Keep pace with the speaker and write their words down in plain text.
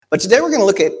But today we're going to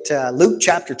look at Luke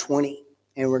chapter 20,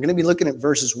 and we're going to be looking at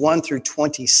verses 1 through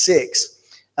 26.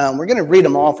 We're going to read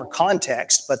them all for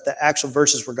context, but the actual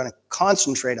verses we're going to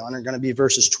concentrate on are going to be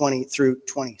verses 20 through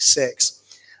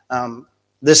 26.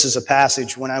 This is a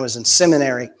passage when I was in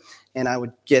seminary, and I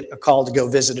would get a call to go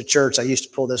visit a church. I used to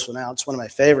pull this one out. It's one of my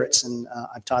favorites, and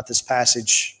I've taught this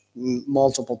passage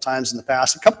multiple times in the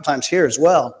past, a couple times here as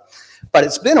well. But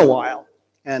it's been a while,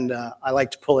 and I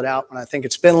like to pull it out when I think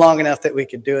it's been long enough that we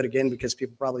could do it again because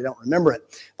people probably don't remember it.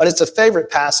 But it's a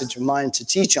favorite passage of mine to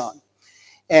teach on.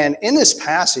 And in this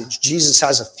passage, Jesus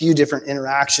has a few different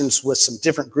interactions with some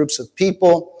different groups of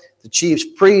people, the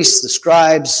chief priests, the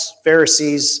scribes,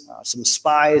 Pharisees, some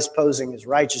spies posing as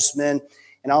righteous men,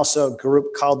 and also a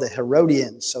group called the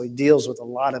Herodians. So he deals with a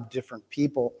lot of different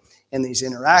people in these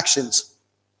interactions.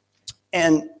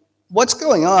 And what's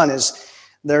going on is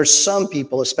there's some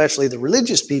people, especially the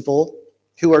religious people,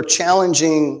 who are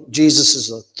challenging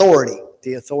Jesus' authority,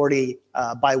 the authority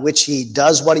by which he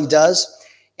does what he does,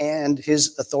 and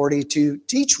his authority to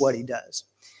teach what he does.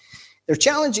 They're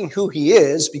challenging who he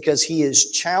is because he is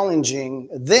challenging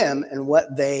them and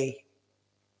what they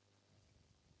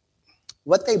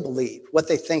believe, what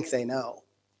they think they know.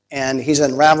 And he's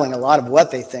unraveling a lot of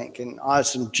what they think. And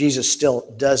honestly, Jesus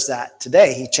still does that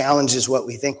today. He challenges what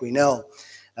we think we know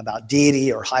about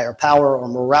deity or higher power or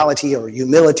morality or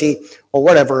humility or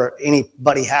whatever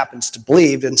anybody happens to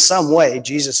believe. In some way,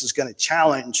 Jesus is going to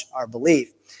challenge our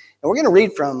belief. And we're going to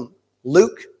read from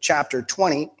Luke chapter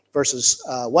 20, verses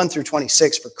 1 through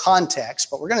 26 for context,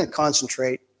 but we're going to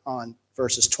concentrate on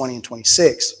verses 20 and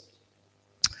 26.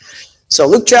 So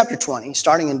Luke chapter 20,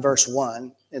 starting in verse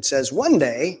 1, it says, "One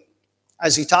day,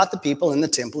 as he taught the people in the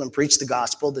temple and preached the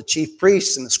gospel, the chief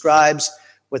priests and the scribes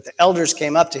with the elders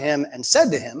came up to him and said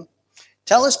to him,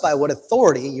 'Tell us by what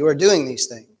authority you are doing these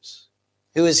things.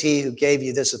 Who is he who gave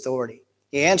you this authority?'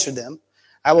 He answered them,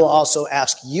 'I will also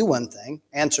ask you one thing.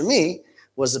 Answer me,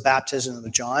 was the baptism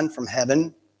of John from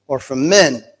heaven or from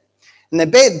men?' And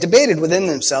they debated within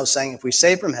themselves, saying, 'If we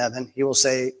say from heaven, he will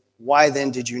say, why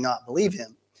then did you not believe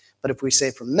him? But if we say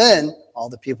from men, all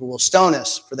the people will stone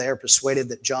us, for they are persuaded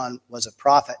that John was a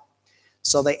prophet.'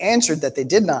 So they answered that they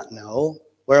did not know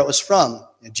where it was from.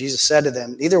 And Jesus said to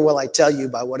them, 'Neither will I tell you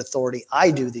by what authority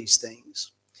I do these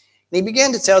things.' And he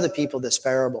began to tell the people this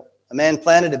parable. A man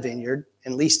planted a vineyard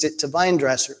and leased it to vine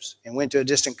dressers and went to a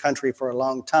distant country for a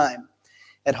long time.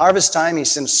 At harvest time, he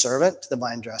sent a servant to the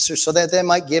vine dressers so that they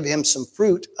might give him some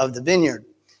fruit of the vineyard.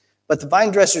 But the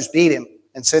vine dressers beat him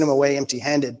and sent him away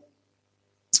empty-handed.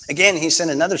 Again, he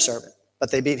sent another servant, but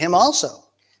they beat him also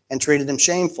and treated him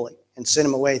shamefully and sent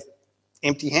him away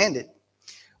empty-handed.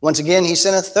 Once again, he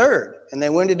sent a third, and they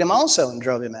wounded him also and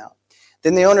drove him out.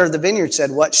 Then the owner of the vineyard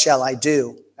said, 'What shall I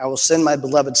do? I will send my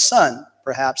beloved son.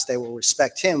 Perhaps they will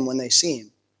respect him when they see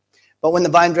him.' But when the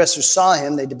vine dressers saw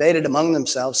him, they debated among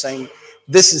themselves, saying,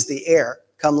 'This is the heir.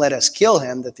 Come, let us kill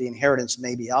him, that the inheritance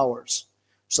may be ours.'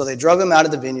 So they drove him out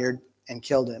of the vineyard and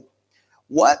killed him.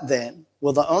 What then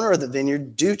will the owner of the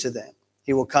vineyard do to them?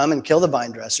 He will come and kill the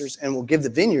vine dressers and will give the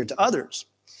vineyard to others."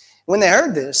 When they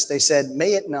heard this, they said,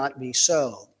 "May it not be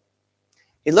so."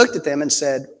 He looked at them and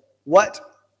said, "What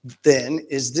then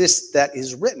is this that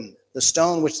is written? The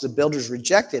stone which the builders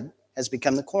rejected has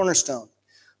become the cornerstone.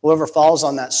 Whoever falls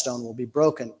on that stone will be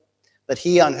broken, but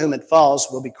he on whom it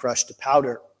falls will be crushed to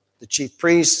powder." The chief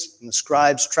priests and the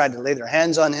scribes tried to lay their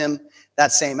hands on him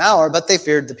that same hour, but they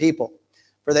feared the people,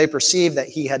 for they perceived that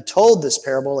he had told this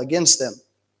parable against them.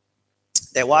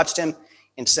 They watched him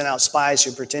and sent out spies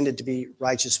who pretended to be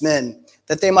righteous men,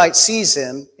 that they might seize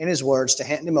him in his words to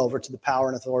hand him over to the power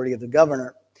and authority of the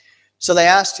governor. So they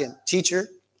asked him, "Teacher,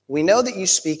 we know that you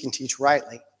speak and teach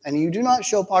rightly, and you do not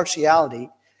show partiality.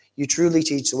 You truly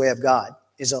teach the way of God.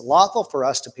 Is it lawful for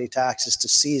us to pay taxes to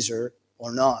Caesar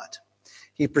or not?"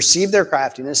 He perceived their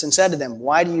craftiness and said to them,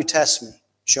 "Why do you test me?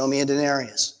 Show me a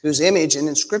denarius. Whose image and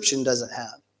inscription does it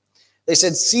have?" They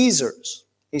said, "Caesar's."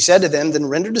 He said to them, "Then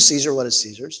render to Caesar what is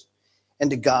Caesar's, and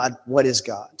to God what is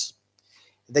God's."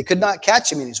 They could not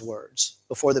catch him in his words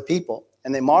before the people,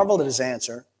 and they marveled at his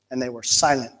answer, and they were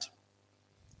silent.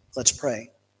 Let's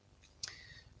pray.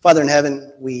 Father in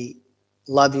heaven, we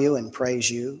love you and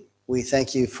praise you. We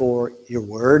thank you for your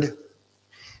word.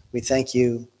 We thank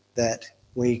you that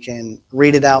we can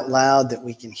read it out loud, that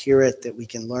we can hear it, that we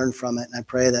can learn from it. And I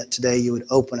pray that today you would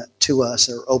open it to us,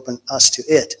 or open us to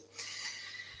it.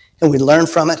 And we'd learn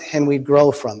from it and we'd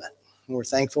grow from it. And we're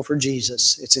thankful for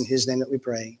Jesus. It's in his name that we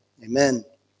pray. Amen.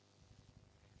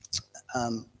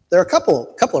 There are a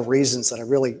couple of reasons that I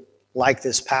really like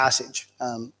this passage.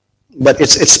 But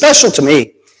it's special to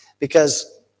me because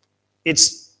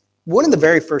it's one of the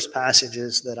very first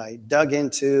passages that I dug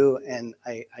into, and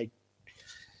it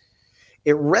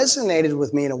resonated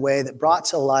with me in a way that brought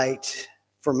to light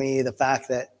for me the fact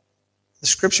that the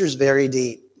scripture is very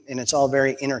deep and it's all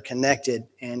very interconnected.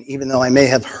 And even though I may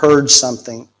have heard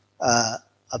something, a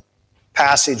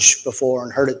passage before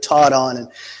and heard it taught on and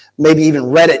maybe even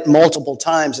read it multiple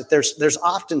times, that there's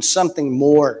often something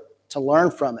more to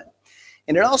learn from it.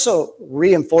 And it also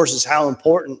reinforces how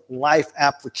important life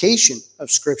application of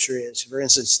scripture is. For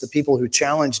instance, the people who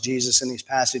challenge Jesus in these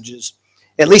passages,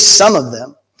 at least some of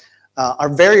them, are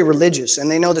very religious and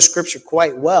they know the scripture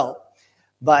quite well,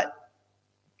 but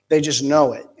they just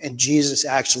know it, and Jesus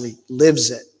actually lives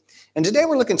it. And today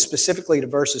we're looking specifically to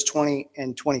verses 20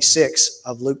 and 26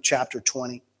 of Luke chapter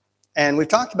 20. And we've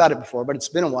talked about it before, but it's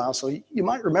been a while, so you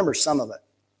might remember some of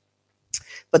it.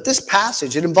 But this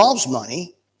passage, it involves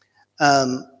money.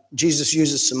 Jesus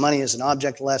uses some money as an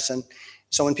object lesson.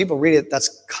 So when people read it,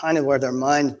 that's kind of where their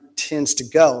mind tends to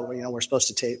go. You know, we're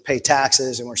supposed to pay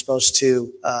taxes, and we're supposed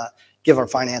to give our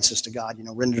finances to God. You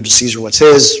know, render to Caesar what's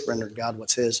his, render to God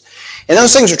what's his. And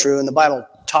those things are true, and the Bible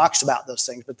talks about those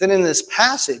things. But then in this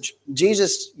passage,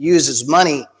 Jesus uses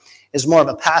money as more of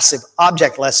a passive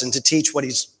object lesson to teach what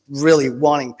he's really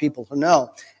wanting people to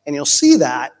know. And you'll see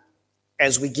that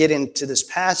as we get into this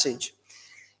passage.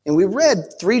 And we read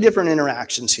 3 different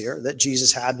interactions here that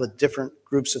Jesus had with different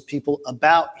groups of people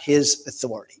about his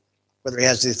authority. Whether he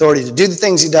has the authority to do the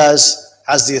things he does,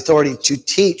 has the authority to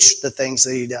teach the things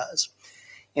that he does.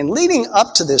 And leading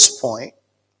up to this point,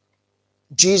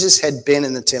 Jesus had been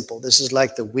in the temple. This is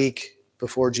like the week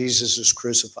before Jesus was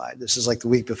crucified. This is like the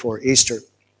week before Easter.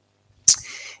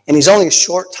 And he's only a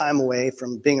short time away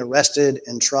from being arrested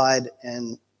and tried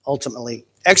and ultimately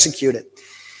executed.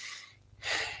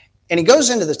 And he goes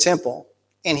into the temple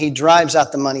and he drives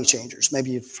out the money changers.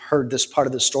 Maybe you've heard this part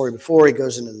of the story before. He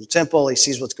goes into the temple, he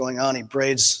sees what's going on, he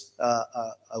braids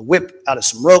a whip out of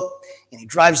some rope, and he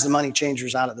drives the money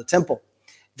changers out of the temple.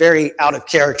 Very out of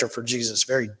character for Jesus,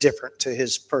 very different to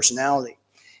his personality.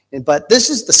 But this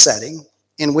is the setting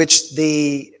in which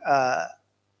the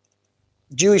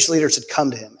Jewish leaders had come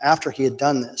to him after he had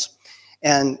done this.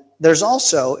 And there's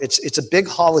also, it's a big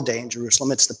holiday in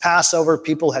Jerusalem. It's the Passover.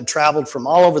 People had traveled from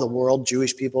all over the world,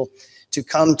 Jewish people, to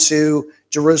come to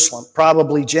Jerusalem.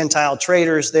 Probably Gentile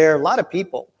traders there, a lot of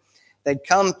people. They'd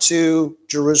come to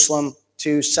Jerusalem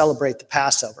to celebrate the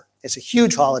Passover. It's a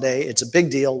huge holiday. It's a big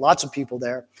deal. Lots of people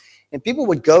there. And people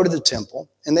would go to the temple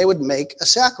and they would make a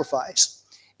sacrifice.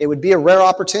 It would be a rare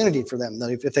opportunity for them.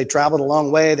 If they traveled a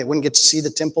long way, they wouldn't get to see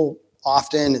the temple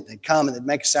often, and they'd come and they'd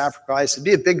make a sacrifice. It'd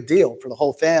be a big deal for the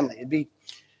whole family. It'd be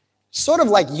sort of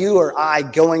like you or I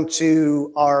going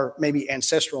to our maybe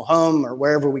ancestral home or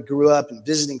wherever we grew up and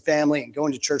visiting family and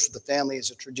going to church with the family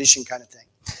is a tradition kind of thing.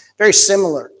 Very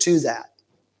similar to that.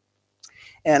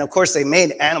 And of course, they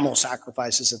made animal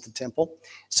sacrifices at the temple.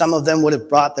 Some of them would have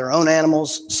brought their own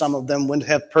animals. Some of them would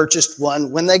have purchased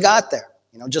one when they got there.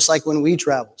 You know, just like when we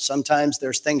travel. Sometimes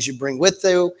there's things you bring with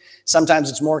you. Sometimes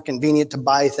it's more convenient to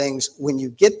buy things when you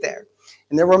get there.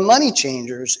 And there were money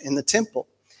changers in the temple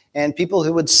and people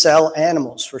who would sell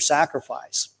animals for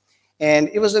sacrifice. And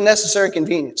it was a necessary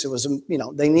convenience. It was,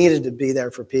 they needed to be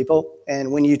there for people. And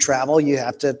when you travel, you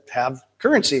have to have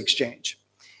currency exchange.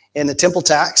 And the temple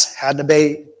tax had to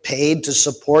be paid to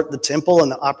support the temple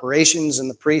and the operations and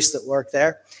the priests that work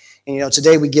there. And,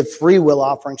 today we give free will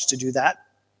offerings to do that.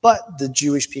 But the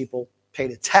Jewish people paid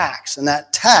a tax, and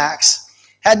that tax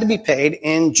had to be paid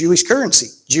in Jewish currency,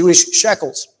 Jewish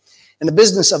shekels. And the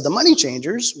business of the money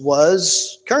changers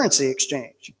was currency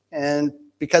exchange. And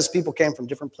because people came from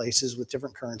different places with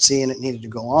different currency and it needed to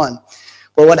go on.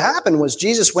 Well, what happened was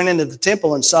Jesus went into the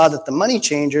temple and saw that the money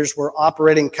changers were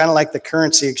operating kind of like the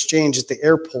currency exchange at the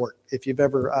airport, if you've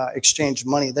ever exchanged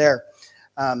money there.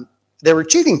 They were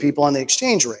cheating people on the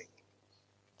exchange rate.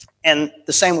 And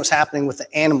the same was happening with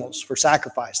the animals for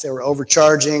sacrifice. They were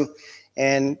overcharging,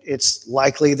 and it's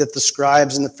likely that the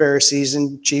scribes and the Pharisees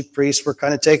and chief priests were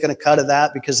kind of taking a cut of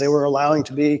that because they were allowing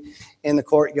to be in the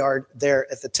courtyard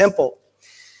there at the temple.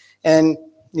 And,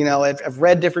 I've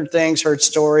read different things, heard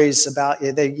stories about,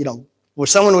 where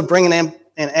someone would bring an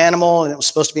animal, and it was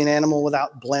supposed to be an animal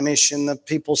without blemish, and the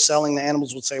people selling the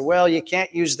animals would say, well, you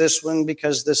can't use this one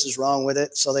because this is wrong with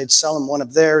it. So they'd sell them one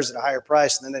of theirs at a higher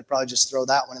price, and then they'd probably just throw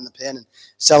that one in the bin and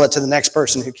sell it to the next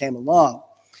person who came along.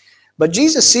 But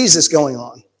Jesus sees this going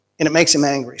on, and it makes him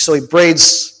angry. So he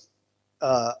braids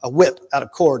a whip out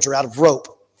of cords or out of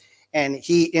rope, and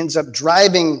he ends up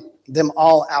driving them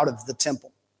all out of the temple.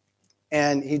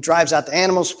 And he drives out the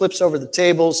animals, flips over the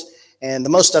tables, and the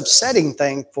most upsetting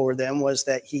thing for them was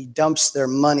that he dumps their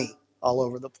money all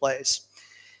over the place.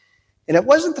 And it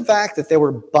wasn't the fact that they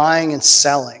were buying and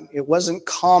selling. It wasn't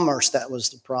commerce that was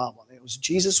the problem. It was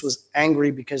Jesus was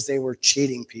angry because they were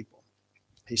cheating people.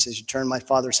 He says, you turned my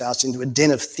father's house into a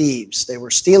den of thieves. They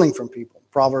were stealing from people.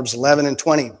 Proverbs 11 and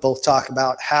 20 both talk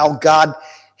about how God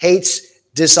hates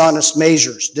dishonest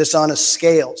measures, dishonest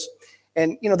scales.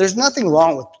 And, there's nothing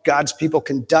wrong with God's people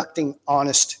conducting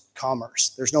honest commerce.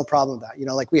 There's no problem with that.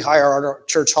 Like we hire our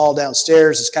church hall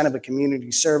downstairs as kind of a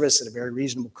community service at a very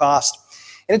reasonable cost.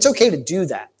 And it's okay to do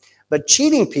that. But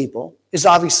cheating people is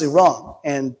obviously wrong.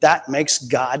 And that makes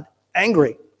God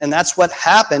angry. And that's what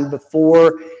happened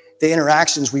before the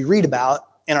interactions we read about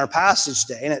in our passage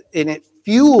today. And it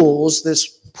fuels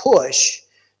this push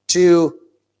to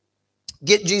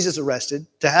get Jesus arrested,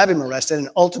 to have him arrested, and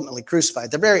ultimately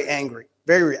crucified. They're very angry,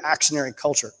 very reactionary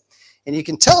culture. And you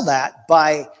can tell that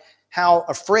by how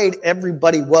afraid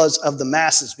everybody was of the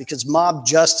masses, because mob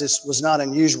justice was not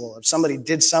unusual. If somebody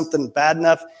did something bad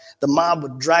enough, the mob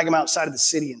would drag them outside of the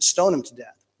city and stone them to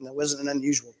death. And that wasn't an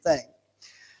unusual thing.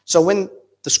 So when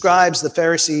the scribes, the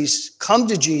Pharisees, come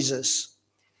to Jesus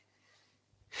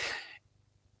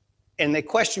and they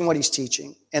question what he's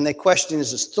teaching, and they question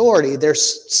his authority, they're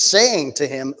saying to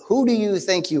him, who do you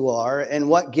think you are, and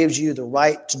what gives you the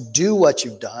right to do what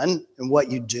you've done and what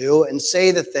you do, and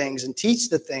say the things and teach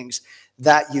the things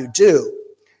that you do?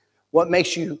 What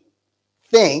makes you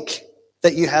think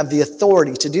that you have the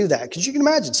authority to do that? Because you can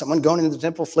imagine someone going into the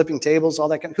temple, flipping tables, all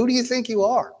that kind of, who do you think you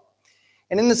are?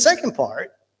 And in the second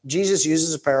part, Jesus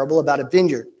uses a parable about a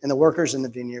vineyard and the workers in the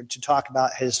vineyard to talk about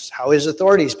how his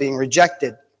authority is being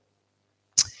rejected.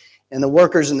 And the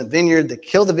workers in the vineyard, they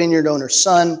kill the vineyard owner's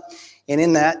son. And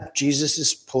in that, Jesus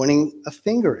is pointing a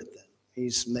finger at them.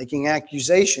 He's making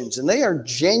accusations. And they are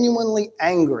genuinely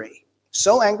angry.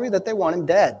 So angry that they want him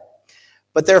dead.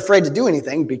 But they're afraid to do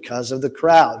anything because of the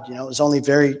crowd. It was only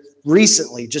very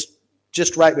recently,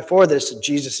 just right before this, that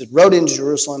Jesus had rode into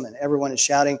Jerusalem and everyone is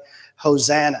shouting,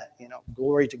 Hosanna,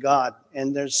 glory to God.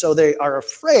 And so they are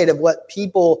afraid of what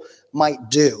people might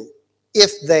do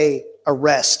if they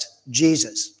arrest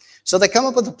Jesus. So they come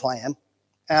up with a plan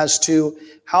as to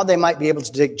how they might be able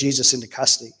to take Jesus into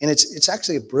custody. And it's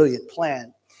actually a brilliant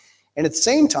plan. And at the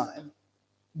same time,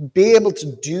 be able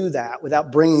to do that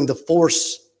without bringing the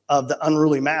force of the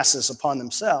unruly masses upon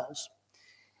themselves.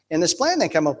 And this plan they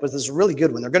come up with is a really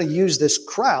good one. They're going to use this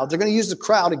crowd. They're going to use the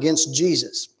crowd against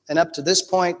Jesus. And up to this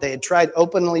point, they had tried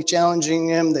openly challenging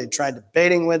him. They tried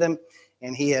debating with him.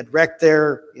 And he had wrecked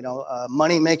their,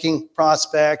 money-making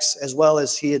prospects, as well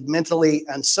as he had mentally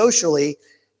and socially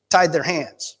tied their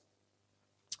hands.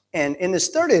 And in this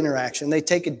third interaction, they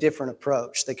take a different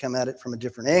approach. They come at it from a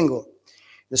different angle.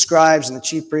 The scribes and the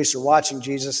chief priests are watching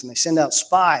Jesus, and they send out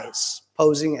spies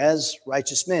posing as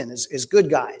righteous men, as good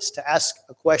guys, to ask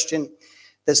a question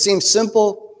that seems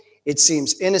simple, it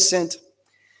seems innocent.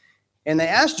 And they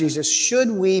ask Jesus, should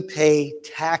we pay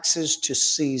taxes to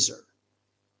Caesar?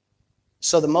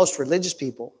 So the most religious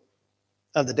people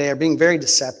of the day are being very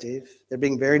deceptive. They're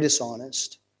being very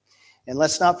dishonest. And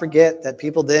let's not forget that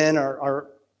people then are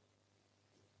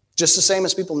just the same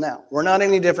as people now. We're not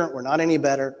any different. We're not any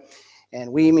better.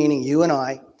 And we, meaning you and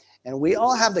I, and we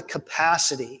all have the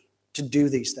capacity to do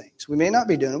these things. We may not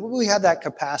be doing it, but we have that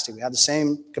capacity. We have the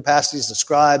same capacity as the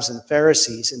scribes and the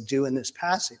Pharisees in doing this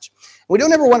passage. And we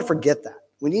don't ever want to forget that.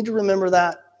 We need to remember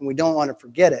that, and we don't want to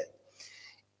forget it.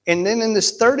 And then in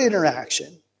this third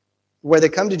interaction, where they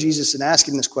come to Jesus and ask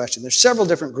him this question, there's several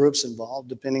different groups involved,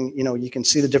 depending, you can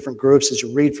see the different groups as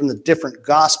you read from the different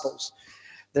Gospels.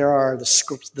 There are the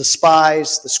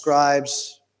spies, the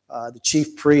scribes, the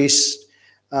chief priests.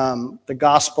 The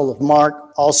Gospel of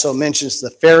Mark also mentions the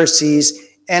Pharisees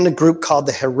and a group called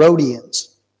the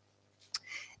Herodians.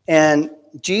 And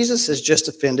Jesus has just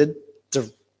offended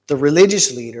the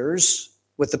religious leaders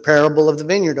with the parable of the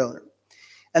vineyard owner.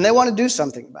 And they want to do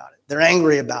something about it. They're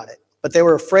angry about it. But they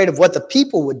were afraid of what the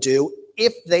people would do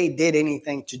if they did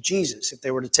anything to Jesus, if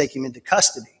they were to take him into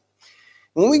custody.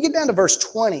 When we get down to verse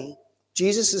 20,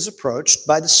 Jesus is approached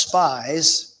by the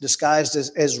spies disguised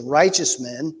as righteous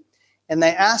men, and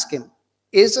they ask him,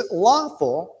 is it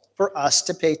lawful for us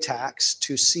to pay tax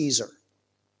to Caesar?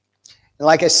 And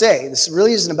like I say, this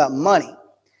really isn't about money.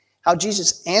 How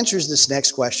Jesus answers this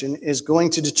next question is going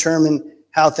to determine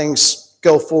how things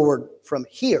go forward from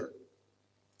here.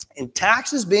 And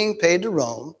taxes being paid to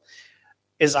Rome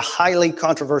is a highly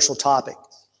controversial topic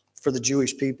for the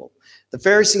Jewish people. The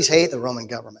Pharisees hate the Roman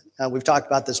government. We've talked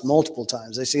about this multiple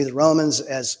times. They see the Romans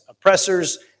as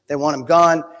oppressors. They want them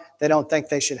gone. They don't think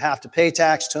they should have to pay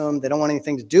tax to them. They don't want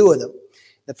anything to do with them.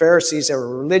 The Pharisees, they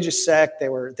were a religious sect. They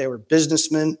were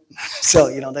businessmen. So,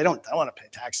 they don't want to pay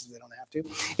taxes. They don't have to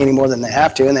any more than they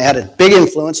have to. And they had a big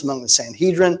influence among the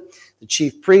Sanhedrin, the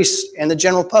chief priests, and the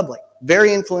general public.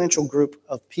 Very influential group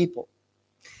of people.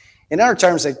 In our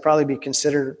terms, they'd probably be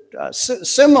considered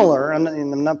similar.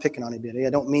 I'm not picking on anybody. I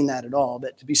don't mean that at all.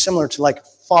 But to be similar to like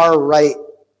far right,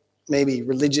 maybe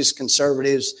religious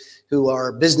conservatives who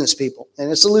are business people. And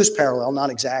it's a loose parallel, not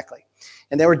exactly.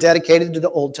 And they were dedicated to the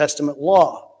Old Testament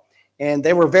law. And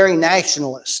they were very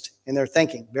nationalist in their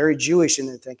thinking, very Jewish in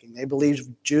their thinking. They believed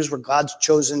Jews were God's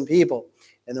chosen people.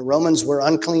 And the Romans were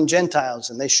unclean Gentiles,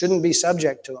 and they shouldn't be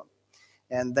subject to them.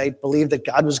 And they believed that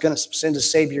God was going to send a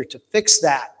Savior to fix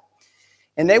that.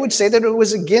 And they would say that it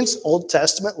was against Old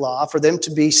Testament law for them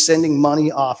to be sending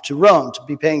money off to Rome, to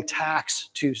be paying tax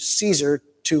to Caesar,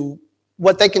 to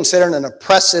what they considered an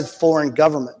oppressive foreign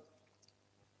government.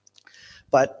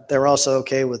 But they're also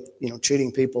okay with,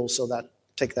 cheating people, so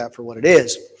take that for what it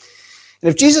is. And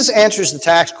if Jesus answers the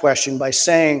tax question by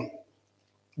saying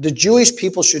the Jewish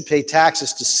people should pay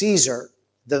taxes to Caesar,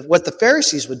 what the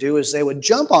Pharisees would do is they would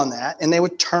jump on that and they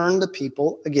would turn the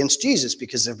people against Jesus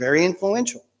because they're very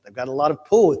influential. They've got a lot of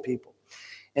pull with people.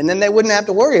 And then they wouldn't have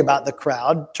to worry about the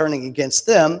crowd turning against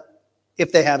them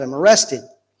if they have him arrested.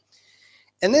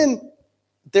 And then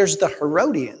there's the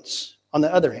Herodians, on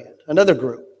the other hand, another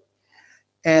group.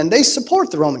 And they support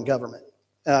the Roman government.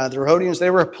 The Herodians, they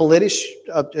were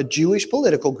a Jewish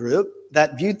political group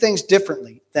that viewed things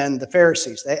differently than the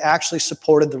Pharisees. They actually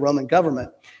supported the Roman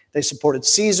government. They supported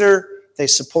Caesar. They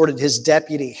supported his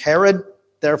deputy Herod,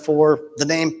 therefore the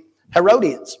name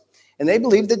Herodians. And they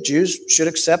believed that Jews should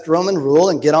accept Roman rule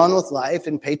and get on with life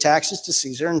and pay taxes to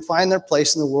Caesar and find their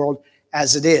place in the world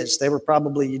as it is. They were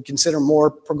probably, you'd consider,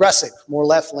 more progressive, more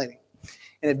left-leaning.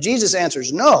 And if Jesus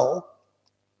answers no,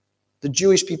 the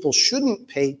Jewish people shouldn't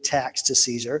pay tax to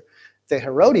Caesar, the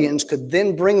Herodians could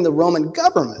then bring the Roman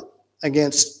government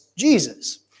against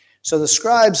Jesus. So the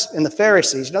scribes and the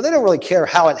Pharisees, they don't really care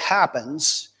how it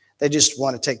happens. They just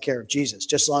want to take care of Jesus.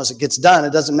 Just as long as it gets done,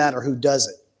 it doesn't matter who does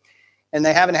it. And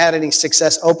they haven't had any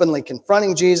success openly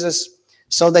confronting Jesus,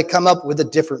 so they come up with a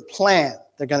different plan.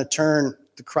 They're going to turn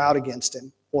the crowd against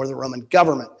him or the Roman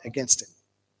government against him.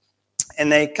 And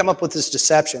they come up with this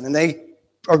deception, and they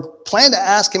plan to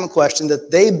ask him a question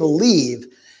that they believe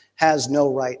has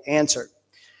no right answer.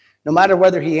 No matter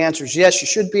whether he answers, yes, you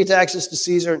should pay taxes to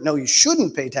Caesar, no, you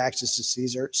shouldn't pay taxes to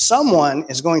Caesar, someone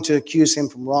is going to accuse him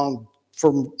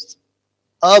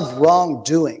of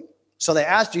wrongdoing. So they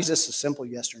asked Jesus a simple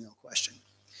yes or no question.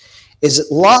 Is it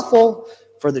lawful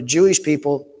for the Jewish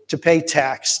people to pay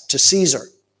tax to Caesar?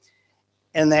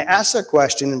 And they ask that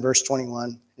question in verse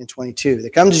 21 and 22. They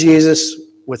come to Jesus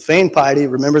with feigned piety.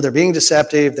 Remember, they're being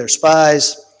deceptive. They're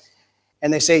spies.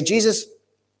 And they say, Jesus,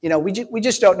 we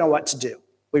just don't know what to do.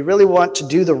 We really want to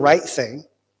do the right thing.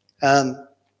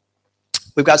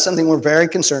 We've got something we're very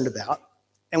concerned about,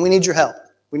 and we need your help.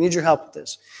 We need your help with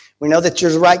this. We know that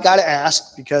you're the right guy to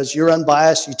ask because you're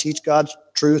unbiased. You teach God's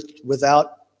truth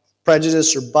without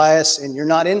prejudice or bias, and you're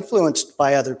not influenced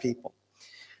by other people.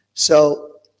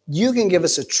 So you can give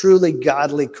us a truly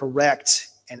godly, correct,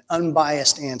 and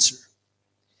unbiased answer.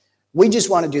 We just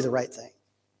want to do the right thing.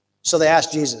 So they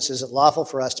asked Jesus, is it lawful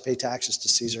for us to pay taxes to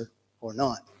Caesar or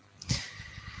not?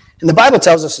 And the Bible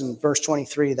tells us in verse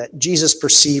 23 that Jesus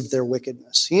perceived their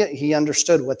wickedness. He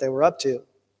understood what they were up to.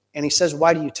 And he says,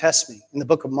 why do you test me? In the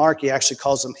book of Mark, he actually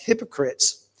calls them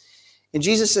hypocrites. And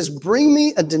Jesus says, bring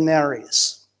me a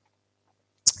denarius.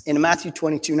 In Matthew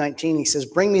 22:19, he says,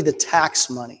 bring me the tax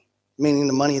money, meaning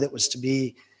the money that was to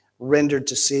be rendered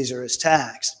to Caesar as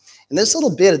tax. And this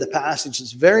little bit of the passage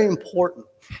is very important.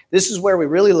 This is where we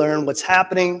really learn what's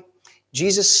happening.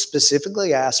 Jesus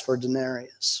specifically asked for a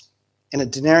denarius. And a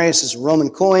denarius is a Roman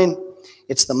coin.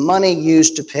 It's the money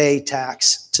used to pay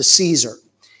tax to Caesar.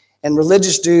 And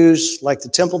religious dues, like the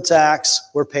temple tax,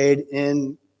 were paid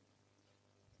in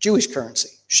Jewish currency,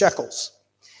 shekels.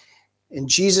 And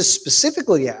Jesus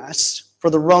specifically asked for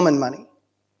the Roman money,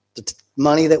 the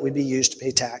money that would be used to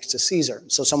pay tax to Caesar.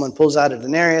 So someone pulls out a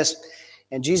denarius,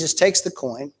 and Jesus takes the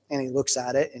coin, and he looks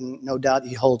at it, and no doubt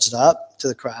he holds it up to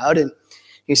the crowd, and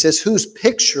he says, whose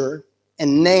picture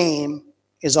and name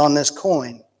is on this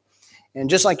coin? And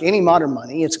just like any modern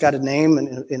money, it's got a name,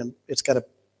 and it's got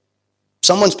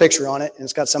someone's picture on it, and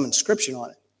it's got some inscription on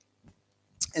it.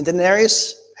 And the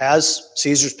denarius has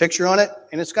Caesar's picture on it,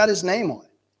 and it's got his name on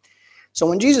it. So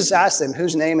when Jesus asked them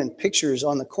whose name and picture is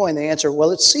on the coin, they answer,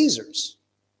 well, it's Caesar's.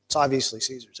 It's obviously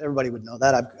Caesar's. Everybody would know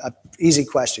that. Easy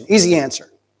question, easy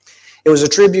answer. It was a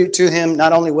tribute to him.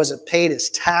 Not only was it paid as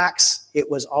tax, it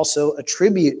was also a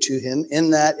tribute to him in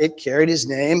that it carried his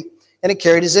name and it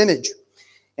carried his image.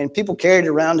 and people carried it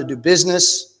around to do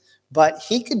business, but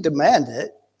he could demand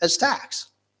it as tax.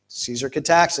 Caesar could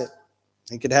tax it.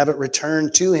 He could have it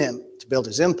returned to him to build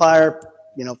his empire,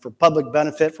 for public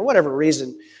benefit, for whatever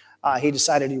reason he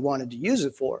decided he wanted to use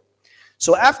it for.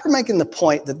 So after making the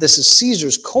point that this is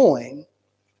Caesar's coin,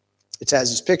 it has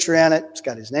his picture on it, it's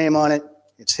got his name on it,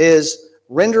 it's his,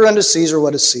 render unto Caesar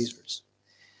what is Caesar's.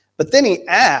 But then he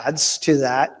adds to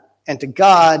that, and to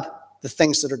God, the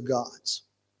things that are God's.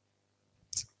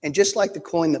 And just like the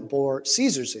coin that bore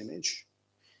Caesar's image,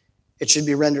 it should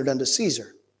be rendered unto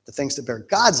Caesar. The things that bear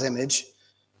God's image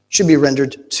should be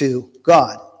rendered to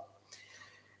God.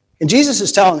 And Jesus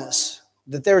is telling us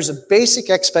that there is a basic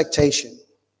expectation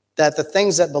that the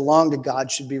things that belong to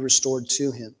God should be restored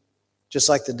to him, just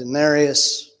like the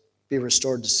denarius be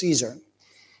restored to Caesar.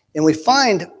 And we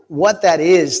find what that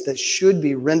is that should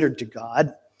be rendered to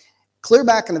God clear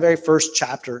back in the very first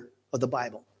chapter of the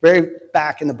Bible, very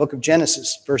back in the book of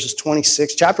Genesis, verses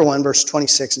 26, chapter 1, verse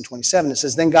 26 and 27. It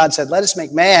says, then God said, let us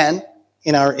make man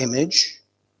in our image,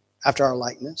 after our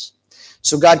likeness.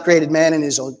 So God created man in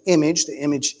his own image,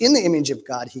 in the image of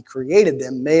God, he created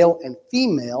them, male and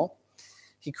female,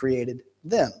 he created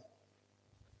them.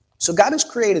 So God has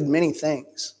created many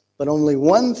things, but only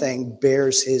one thing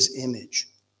bears his image.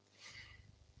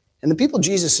 And the people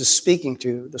Jesus is speaking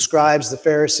to, the scribes, the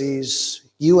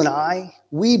Pharisees, you and I,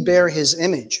 we bear his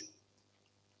image.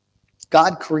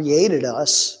 God created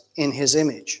us in his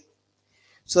image.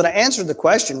 So to answer the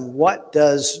question, what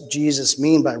does Jesus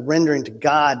mean by rendering to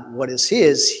God what is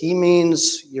his? He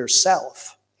means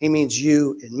yourself. He means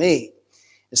you and me.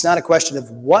 It's not a question of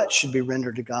what should be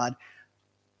rendered to God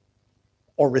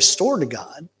or restored to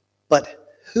God, but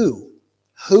who.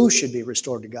 Who should be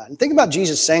restored to God? And think about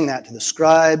Jesus saying that to the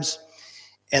scribes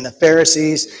and the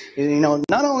Pharisees.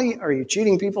 Not only are you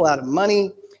cheating people out of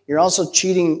money, you're also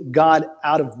cheating God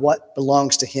out of what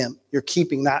belongs to him. You're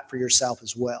keeping that for yourself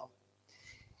as well.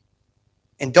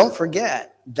 And don't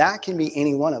forget, that can be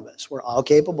any one of us. We're all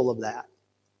capable of that.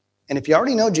 And if you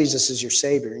already know Jesus is your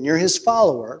Savior and you're his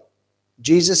follower,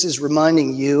 Jesus is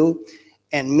reminding you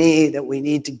and me that we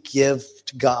need to give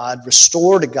to God,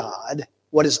 restore to God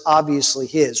what is obviously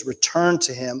his, return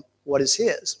to him what is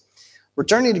his.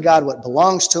 Returning to God what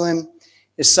belongs to him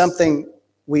is something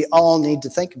we all need to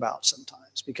think about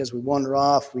sometimes because we wander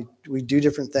off, we do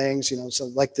different things, so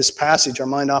like this passage, our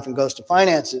mind often goes to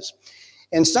finances.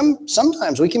 And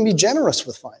sometimes we can be generous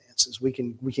with finances. We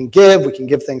can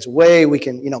give things away, we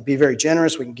can, be very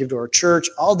generous, we can give to our church,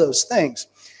 all those things.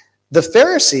 The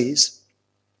Pharisees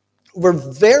were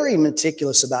very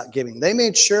meticulous about giving. They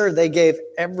made sure they gave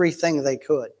everything they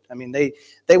could. I mean,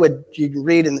 they would, you can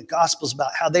read in the Gospels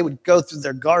about how they would go through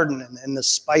their garden and the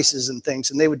spices and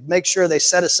things, and they would make sure they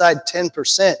set aside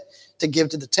 10% to give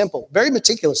to the temple. Very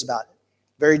meticulous about it,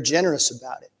 very generous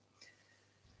about it.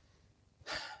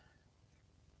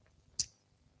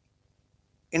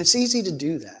 And it's easy to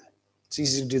do that. It's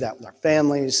easy to do that with our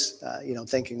families,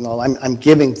 thinking, well, I'm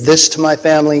giving this to my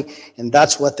family, and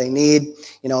that's what they need.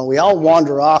 We all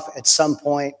wander off at some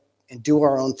point and do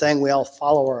our own thing. We all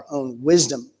follow our own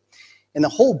wisdom. And the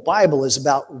whole Bible is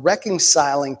about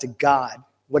reconciling to God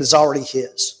what is already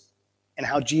his and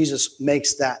how Jesus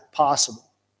makes that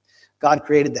possible. God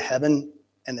created the heaven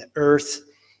and the earth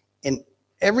and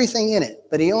everything in it,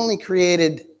 but he only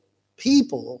created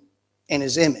people in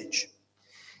his image.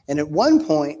 And at one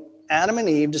point, Adam and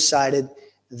Eve decided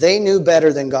they knew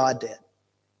better than God did.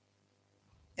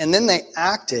 And then they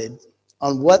acted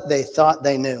on what they thought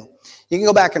they knew. You can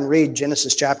go back and read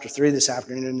Genesis chapter 3 this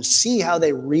afternoon and see how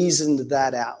they reasoned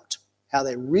that out. How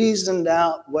they reasoned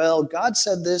out, well, God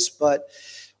said this, but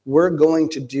we're going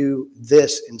to do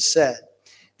this instead.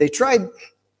 It's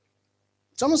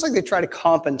almost like they try to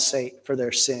compensate for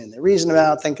their sin. They reason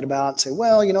about, thinking about, say,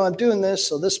 well, I'm doing this,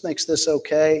 so this makes this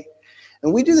okay.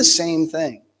 And we do the same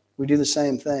thing. We do the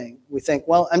same thing. We think,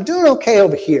 well, I'm doing okay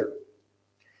over here.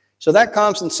 So that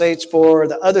compensates for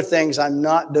the other things I'm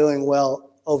not doing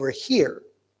well over here.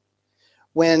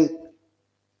 When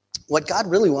what God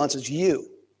really wants is you.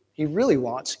 He really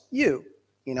wants you.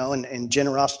 And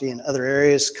generosity in other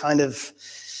areas kind of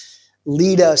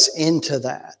lead us into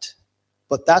that.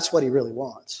 But that's what he really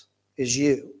wants, is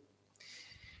you.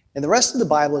 And the rest of the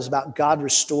Bible is about God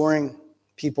restoring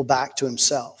people back to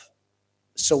himself,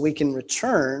 so we can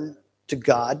return to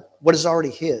God what is already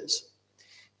his.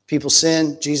 People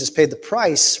sin. Jesus paid the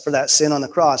price for that sin on the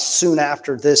cross soon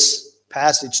after this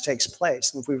passage takes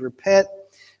place. And if we repent,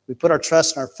 we put our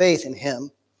trust and our faith in him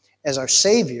as our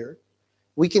Savior,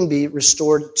 we can be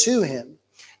restored to him.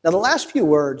 Now, the last few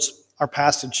words our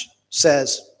passage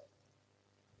says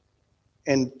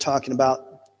in talking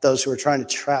about those who are trying to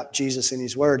trap Jesus in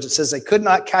his words. It says they could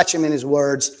not catch him in his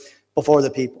words before the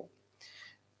people.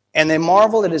 And they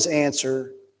marveled at his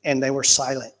answer, and they were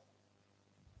silent.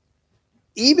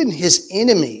 Even his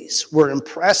enemies were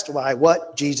impressed by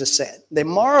what Jesus said. They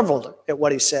marveled at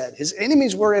what he said. His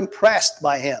enemies were impressed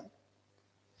by him.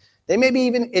 They maybe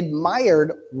even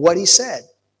admired what he said.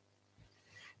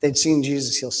 They'd seen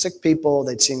Jesus heal sick people.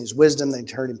 They'd seen his wisdom. They'd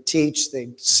heard him teach.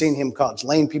 They'd seen him cause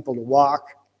lame people to walk.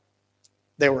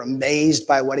 They were amazed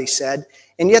by what he said,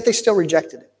 and yet they still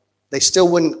rejected it. They still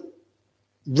wouldn't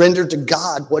render to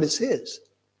God what is his.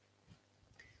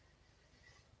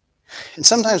 And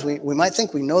sometimes we might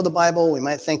think we know the Bible, we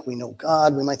might think we know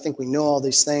God, we might think we know all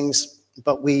these things,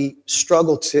 but we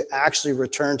struggle to actually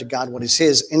return to God what is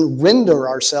his and render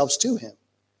ourselves to him.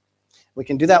 We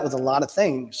can do that with a lot of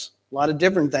things, a lot of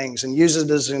different things, and use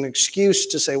it as an excuse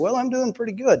to say, well, I'm doing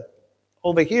pretty good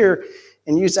over here,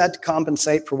 and use that to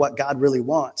compensate for what God really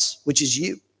wants, which is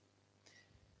you.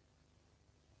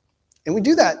 And we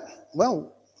do that,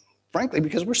 well, frankly,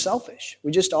 because we're selfish.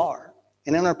 We just are.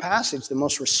 And in our passage, the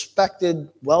most respected,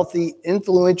 wealthy,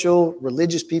 influential,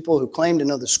 religious people who claim to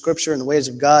know the scripture and the ways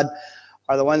of God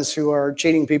are the ones who are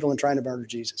cheating people and trying to murder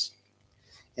Jesus.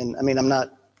 And I mean, I'm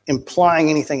not implying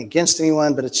anything against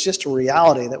anyone, but it's just a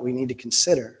reality that we need to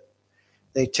consider.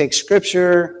 They take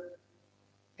scripture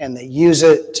and they use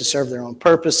it to serve their own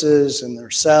purposes and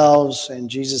themselves. And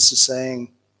Jesus is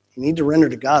saying, you need to render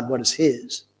to God what is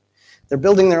his. They're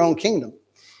building their own kingdom.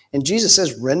 And Jesus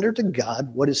says, render to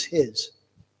God what is his.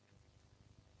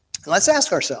 And let's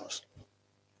ask ourselves,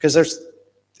 because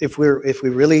if we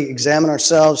really examine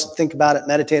ourselves, think about it,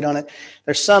 meditate on it,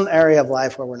 there's some area of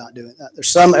life where we're not doing that. There's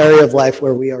some area of life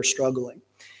where we are struggling.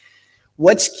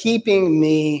 What's keeping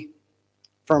me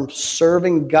from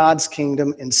serving God's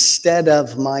kingdom instead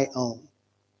of my own?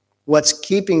 What's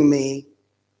keeping me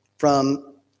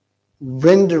from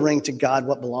rendering to God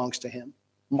what belongs to him?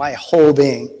 My whole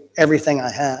being, everything I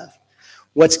have.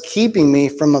 What's keeping me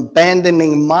from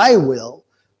abandoning my will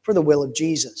for the will of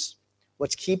Jesus?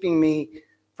 What's keeping me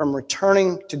from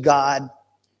returning to God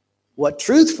what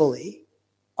truthfully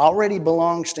already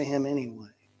belongs to him anyway?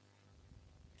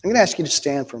 I'm going to ask you to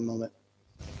stand for a moment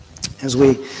as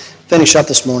we finish up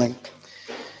this morning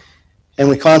and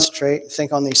we concentrate,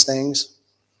 think on these things.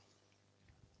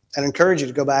 I'd encourage you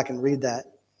to go back and read that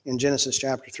in Genesis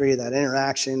chapter 3, that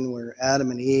interaction where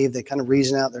Adam and Eve, they kind of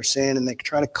reason out their sin and they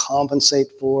try to compensate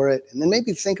for it. And then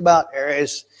maybe think about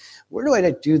areas, where do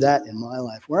I do that in my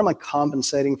life? Where am I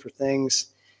compensating for things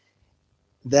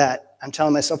that I'm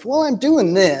telling myself, well, I'm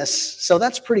doing this, so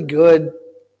that's pretty good,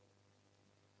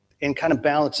 and kind of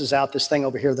balances out this thing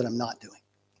over here that I'm not doing.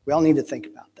 We all need to think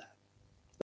about it.